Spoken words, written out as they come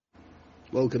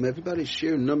Welcome everybody,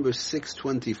 shir number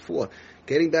 624.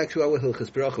 Getting back to our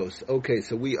hilchas brachos. Okay,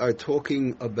 so we are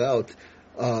talking about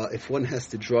if one has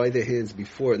to dry their hands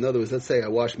before. In other words, let's say I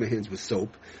wash my hands with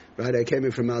soap, right? I came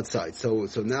in from outside. So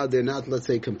now they're not, let's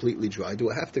say, completely dry. Do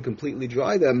I have to completely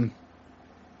dry them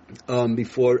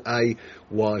before I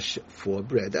wash for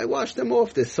bread? I wash them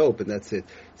off, their soap, and that's it.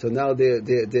 So now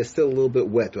they're still a little bit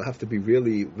wet. Do I have to be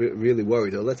really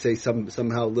worried? Or let's say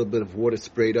somehow a little bit of water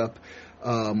sprayed up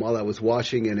while I was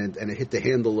washing, and it hit the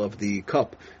handle of the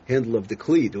cup, handle of the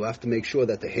kli. Do I have to make sure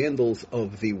that the handles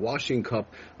of the washing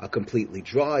cup are completely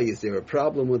dry? Is there a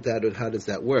problem with that, or how does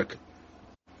that work?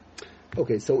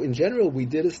 Okay, so in general, we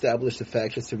did establish the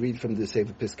fact, just to read from the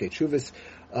Sefer Piskei Teshuvos,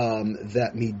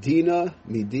 that Medina,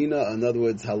 in other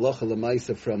words, halacha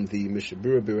lemaisa from the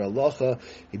Mishabura Bir halacha,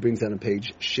 he brings down on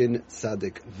page Shin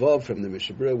Tzadik Vav from the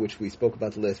Mishabura, which we spoke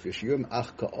about the last few shiurim.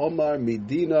 Ach ka'omar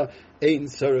Medina ein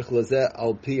tzarich lazeh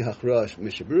al pi hachrash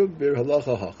Mishabura Bir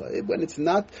halacha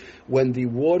hacha. When the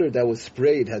water that was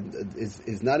sprayed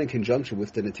is not in conjunction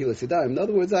with the netilas yadayim. In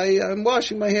other words, I'm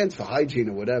washing my hands for hygiene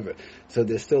or whatever, so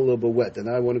they're still a little bit wet, and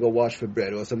I want to go wash for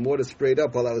bread, or some water sprayed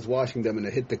up while I was washing them and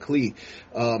it hit the kli,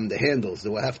 the handles.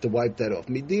 Do I have to wipe that off?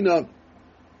 Medina,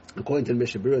 according to the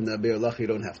Mishabura and the Bir halacha, you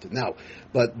don't have to. Now,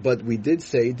 but we did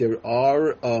say there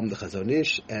are the Chazon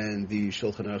Ish and the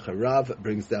Shulchan Aruch Harav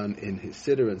brings down in his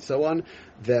Siddur and so on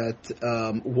that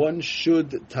one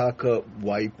should taka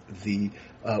wipe the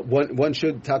one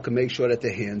should taka make sure that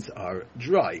the hands are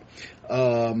dry.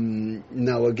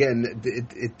 Now again,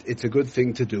 it's a good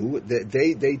thing to do.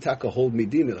 They taka hold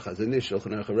Medina, the Chazon Ish,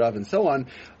 Shulchan Aruch Harav, and so on,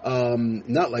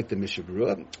 not like the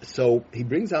Mishabura. So he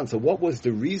brings down. So what was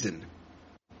the reason?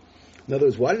 In other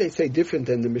words, why do they say different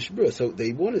than the Mishabura? So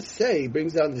they want to say,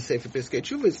 brings down the Sefer Piskei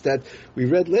Teshuvos that we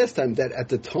read last time, that at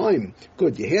the time,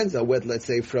 good, your hands are wet, let's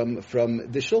say, from the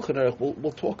Shulchan Aruch.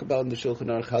 We'll talk about in the Shulchan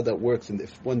Aruch how that works, and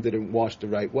if one didn't wash the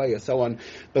right way, or so on.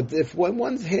 But if when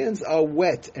one's hands are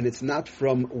wet, and it's not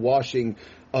from washing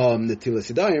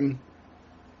netilas yadayim,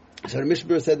 so the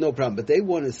Mishabura said no problem, but they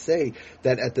want to say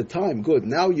that at the time, good,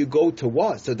 now you go to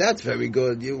wash, so that's very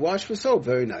good, you wash for soap,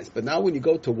 very nice, but now when you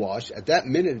go to wash, at that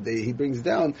minute, he brings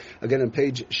down, again on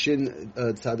page Shin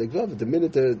Tzadik Vav, the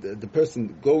minute the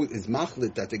person is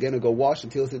machlit that they're going to go wash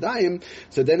until Sidayim,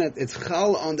 so then it's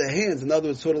chal on the hands, in other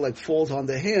words, sort of like falls on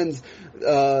the hands,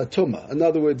 tumah. In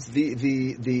other words,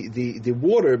 the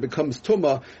water becomes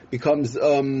tumah, becomes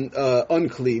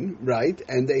unclean, right,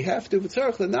 and they have to,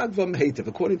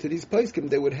 according to these poskim,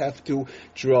 they would have to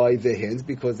dry their hands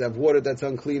because they have water that's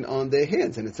unclean on their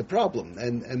hands, and it's a problem.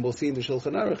 And we'll see in the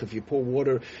Shulchan Aruch, if you pour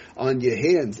water on your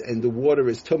hands and the water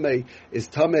is tamei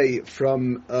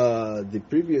from the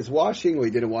previous washing, or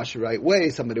you didn't wash the right way,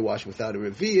 somebody washed without a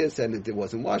revius and it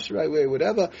wasn't washed the right way,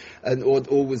 whatever, and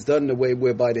or was done in a way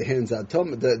whereby the hands are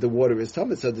tamei, the water is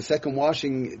tamei, so the second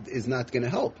washing is not going to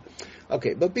help.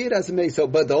 Okay, but be it as it may,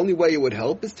 but the only way it would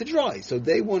help is to dry. So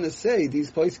they want to say, these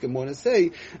poskim want to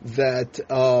say that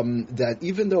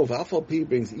even though Vafal P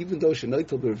brings, even though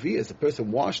Shenoitel Revius, a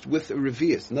person washed with a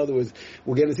revius. In other words,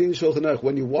 we're going to see in the Shulchan Aruch,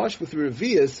 when you wash with a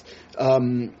revius,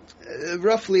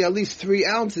 roughly at least 3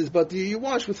 ounces, but you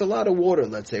wash with a lot of water,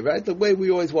 let's say, right? The way we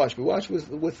always wash, we wash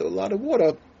with a lot of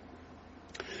water.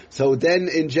 So then,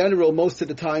 in general, most of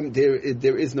the time, there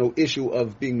is no issue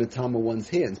of being metama one's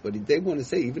hands. But they want to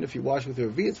say, even if you wash with a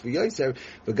revius for yoser,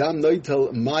 v'gam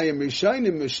noitel mayim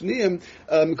rishayim mishniim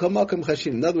kol makom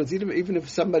chashin. In other words, even if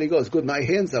somebody goes, good, my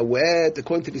hands are wet,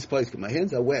 according to this place, my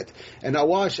hands are wet, and I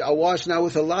wash now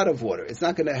with a lot of water. It's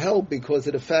not going to help because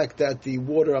of the fact that the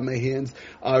water on my hands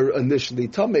are initially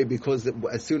tamei, because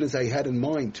as soon as I had in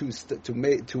mind to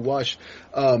wash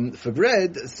for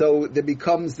bread, so there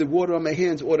becomes the water on my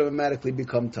hands automatically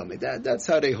become tummy. That's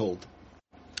how they hold.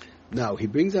 Now he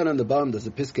brings out on the bottom, there's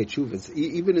a Piskei Teshuvos,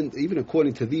 even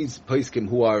according to these poskim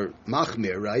who are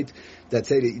machmir, right, that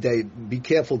say they be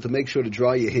careful to make sure to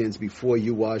dry your hands before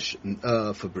you wash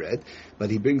for bread.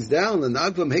 But he brings down the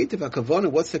nagvam heitiv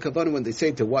hakavana. What's the kavana when they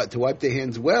say to wipe their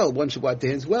hands well? One should wipe their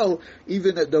hands well,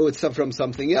 even though it's from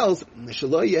something else.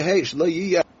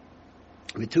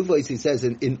 The two voices, he says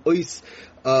in Ois,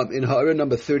 in Ha'ara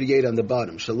number 38 on the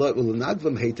bottom,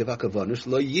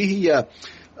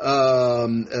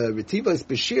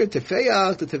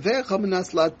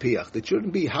 it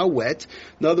shouldn't be how wet.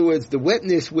 In other words, the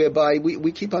wetness whereby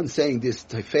we keep on saying this,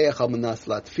 this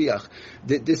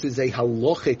is a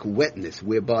halachic wetness,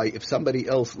 whereby if somebody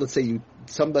else, let's say you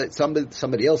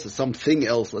somebody else or something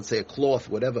else, let's say a cloth,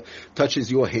 whatever, touches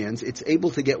your hands, it's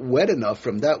able to get wet enough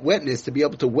from that wetness to be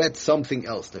able to wet something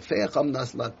else. So that's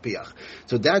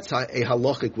a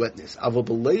halachic wetness.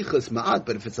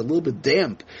 But if it's a little bit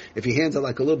damp, if your hands are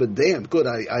like a little bit damp, good.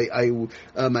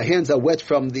 My hands are wet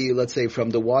from let's say from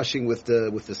the washing with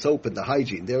the soap and the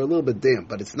hygiene. They're a little bit damp,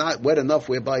 but it's not wet enough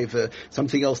whereby if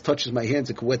something else touches my hands,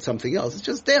 it could wet something else. It's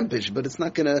just dampish, but it's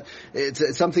not gonna.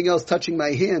 It's something else touching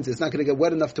my hands. It's not gonna get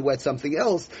wet enough to wet something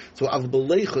else. So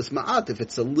if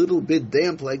it's a little bit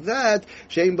damp like that,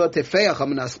 and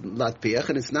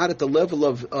it's not at the level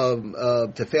of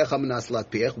tefeach hamanas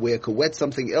latpiach where it could wet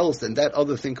something else, and that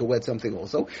other thing could wet something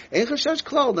also.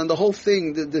 Then the whole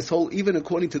thing, this whole, even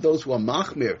according to those who are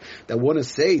machmir, that want to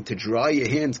say to dry your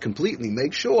hands completely,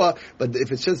 make sure, but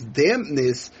if it's just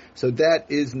dampness, so that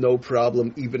is no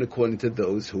problem, even according to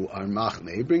those who are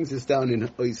machmir. He brings this down in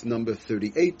Ois number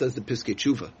 38, does the Piskei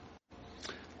Tshuva.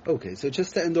 Okay, so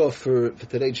just to end off for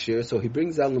today's share, so he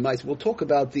brings down Lamais. We'll talk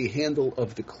about the handle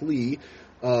of the Kli.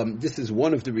 This is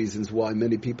one of the reasons why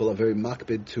many people are very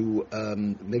makbid to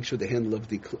make sure the handle of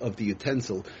the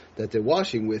utensil that they're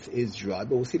washing with is dry.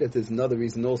 But we'll see that there's another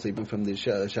reason also, even from the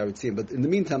Sharitzim. But in the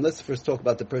meantime, let's first talk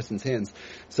about the person's hands.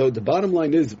 So the bottom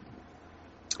line is,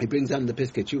 he brings down the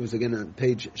Piskei Teshuvos again on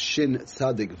page Shin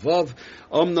Tzadik Vav.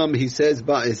 Omnam, he said,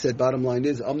 bottom line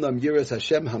is, Omnam Yiras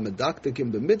Hashem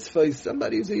hamadaktakim b'mitzvahs.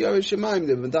 Somebody who's a Yiras Shemaim,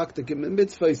 the madaktakim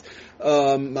b'mitzvahs,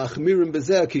 machmirim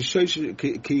b'zeh, ki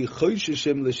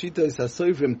choshishim l'shitos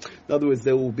hasoivrim. In other words,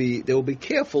 they will be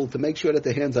careful to make sure that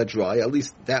their hands are dry, at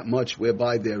least that much,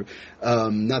 whereby they're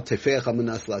not tefeach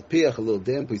hamanas latpiach, a little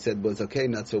damp. We said was okay,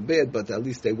 not so bad, but at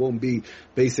least they won't be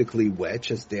basically wet,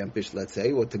 just dampish, let's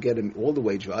say, or to get them all the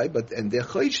way dry. And they're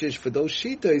choishish for those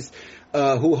shitos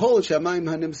who hold shamayim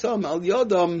hanimsam al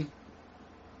yodam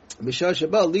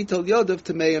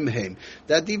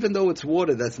that even though it's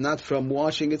water that's not from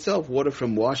washing itself, water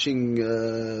from washing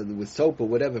with soap or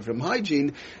whatever, from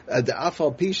hygiene, the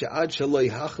afal pisha ad shaloi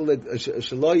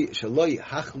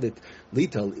hachlit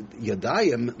lital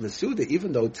yadayim lesuda,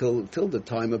 even though till the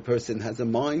time a person has a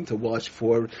mind to wash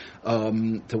for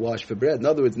bread. In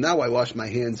other words, now I wash my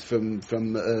hands from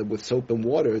with soap and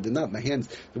water. They're not the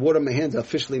water in my hands are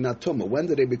officially not tumah. When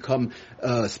do they become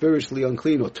spiritually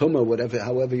unclean or tumah, whatever,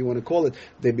 however you want to call it?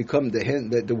 They become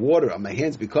the water on my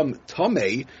hands become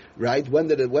tamei, right? When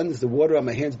does the water on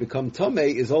my hands become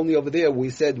tamei? Is only over there. We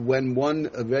said when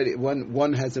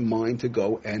one has a mind to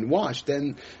go and wash,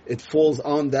 then it falls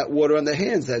on that water on the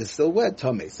hands that is still wet,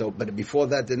 tamei. So, but before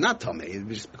that, they're not tamei. It's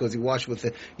just because you wash with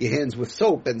your hands with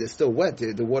soap and they're still wet.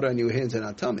 The water on your hands are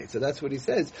not tamei. So that's what he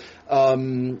says.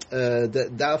 Sha'ad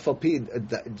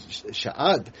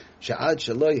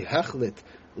shaloi hachlit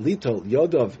litol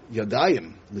yodov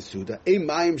yodayim lesuda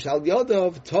emaim shal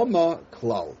yodov toma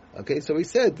klal. Okay, so he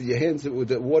said your hands,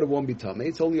 the water won't be tummy.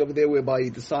 It's only over there whereby you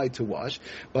decide to wash,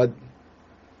 but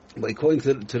according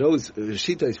to those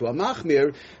shitas who are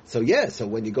machmir, so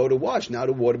when you go to wash, now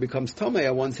the water becomes tamei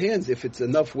on one's hands if it's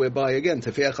enough whereby, again,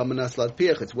 tefeach hamanas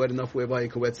latpiach, it's wet enough whereby you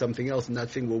can wet something else and that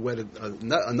thing will wet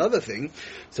another thing.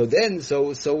 So then,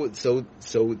 so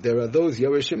there are those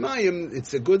Yerush Shemayim,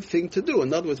 it's a good thing to do.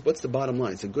 In other words, what's the bottom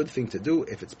line? It's a good thing to do.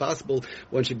 If it's possible,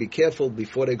 one should be careful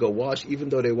before they go wash, even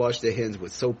though they wash their hands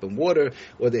with soap and water,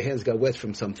 or their hands got wet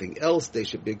from something else, they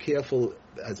should be careful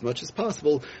as much as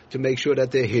possible to make sure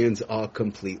that their hands are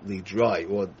completely dry,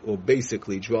 or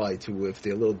basically dry. To if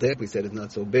they're a little damp, we said it's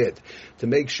not so bad. To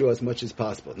make sure as much as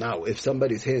possible. Now, if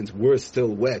somebody's hands were still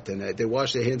wet, and they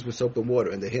washed their hands with soap and water,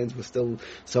 and their hands were still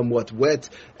somewhat wet,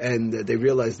 and they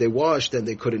realized they washed, and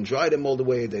they couldn't dry them all the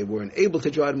way, they weren't able to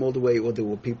dry them all the way, or there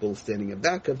were people standing in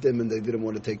back of them, and they didn't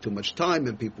want to take too much time,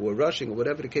 and people were rushing, or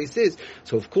whatever the case is.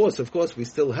 So of course, we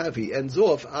still have, he ends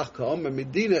off,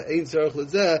 Medina ein tzarich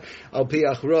lezeh al pi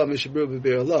achra mishabur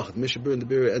b'bir halacha. Mishabur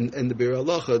and the bir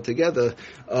halacha together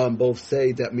both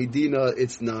say that Medina,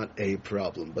 it's not a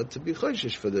problem. But to be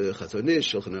choishish for the Chazon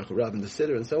Ish, Shulchan Aruch Rav, and the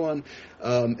Siddur, and so on,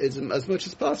 is as much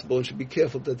as possible, and should be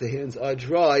careful that the hands are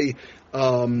dry,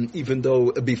 even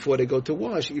though before they go to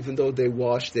wash, even though they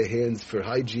wash their hands for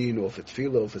hygiene or for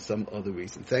tefillah or for some other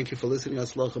reason. Thank you for listening.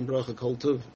 Aslach and bracha kol tov.